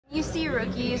see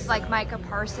rookies like Micah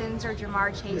Parsons or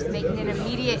Jamar Chase making an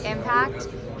immediate impact,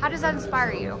 how does that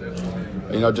inspire you?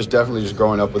 You know, just definitely just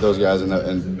growing up with those guys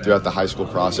and throughout the high school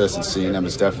process and seeing them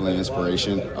is definitely an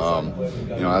inspiration.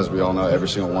 You know, as we all know, every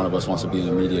single one of us wants to be an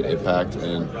immediate impact,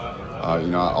 and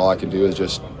you know, all I can do is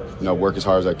just, you know, work as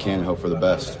hard as I can and hope for the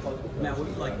best. Matt, what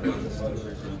do you like about the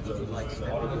Steelers, and do you like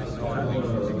stepping in a starting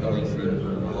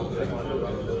role?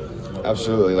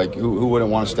 Absolutely. Like, who wouldn't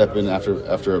want to step in after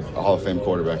a Hall of Fame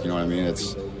quarterback? You know what I mean?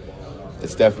 It's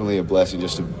definitely a blessing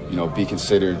just to, you know, be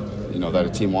considered, you know, that a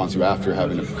team wants you after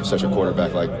having such a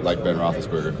quarterback like Ben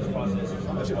Roethlisberger.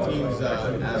 A bunch of teams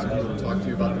asked me to talk to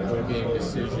you about the bowl game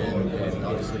decision, and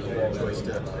obviously your choice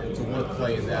to want to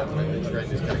play in that when the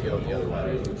trend is kind of going the other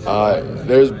way.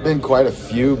 There's been quite a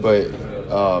few, but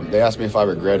they asked me if I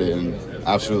regret it, and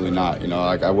absolutely not. You know,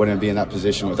 like, I wouldn't be in that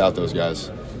position without those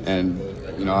guys. And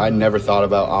you know, I never thought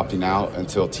about opting out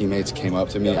until teammates came up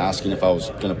to me asking if I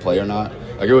was going to play or not.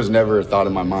 Like, it was never a thought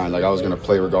in my mind. Like, I was going to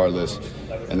play regardless.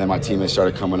 And then my teammates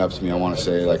started coming up to me, I want to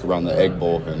say, like, around the Egg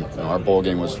Bowl. And you know, our bowl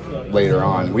game was later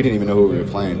on. We didn't even know who we were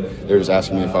playing. They were just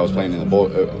asking me if I was playing in the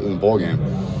bowl game.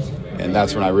 And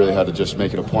that's when I really had to just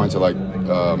make it a point to, like,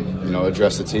 you know,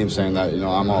 address the team, saying that, you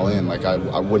know, I'm all in. Like,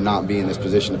 I would not be in this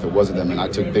position if it wasn't them. And I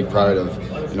took big pride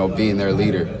of, you know, being their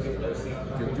leader.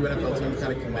 Do NFL teams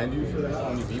kind of commend you for that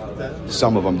when you beat with that?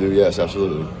 Some of them do, yes,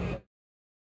 absolutely.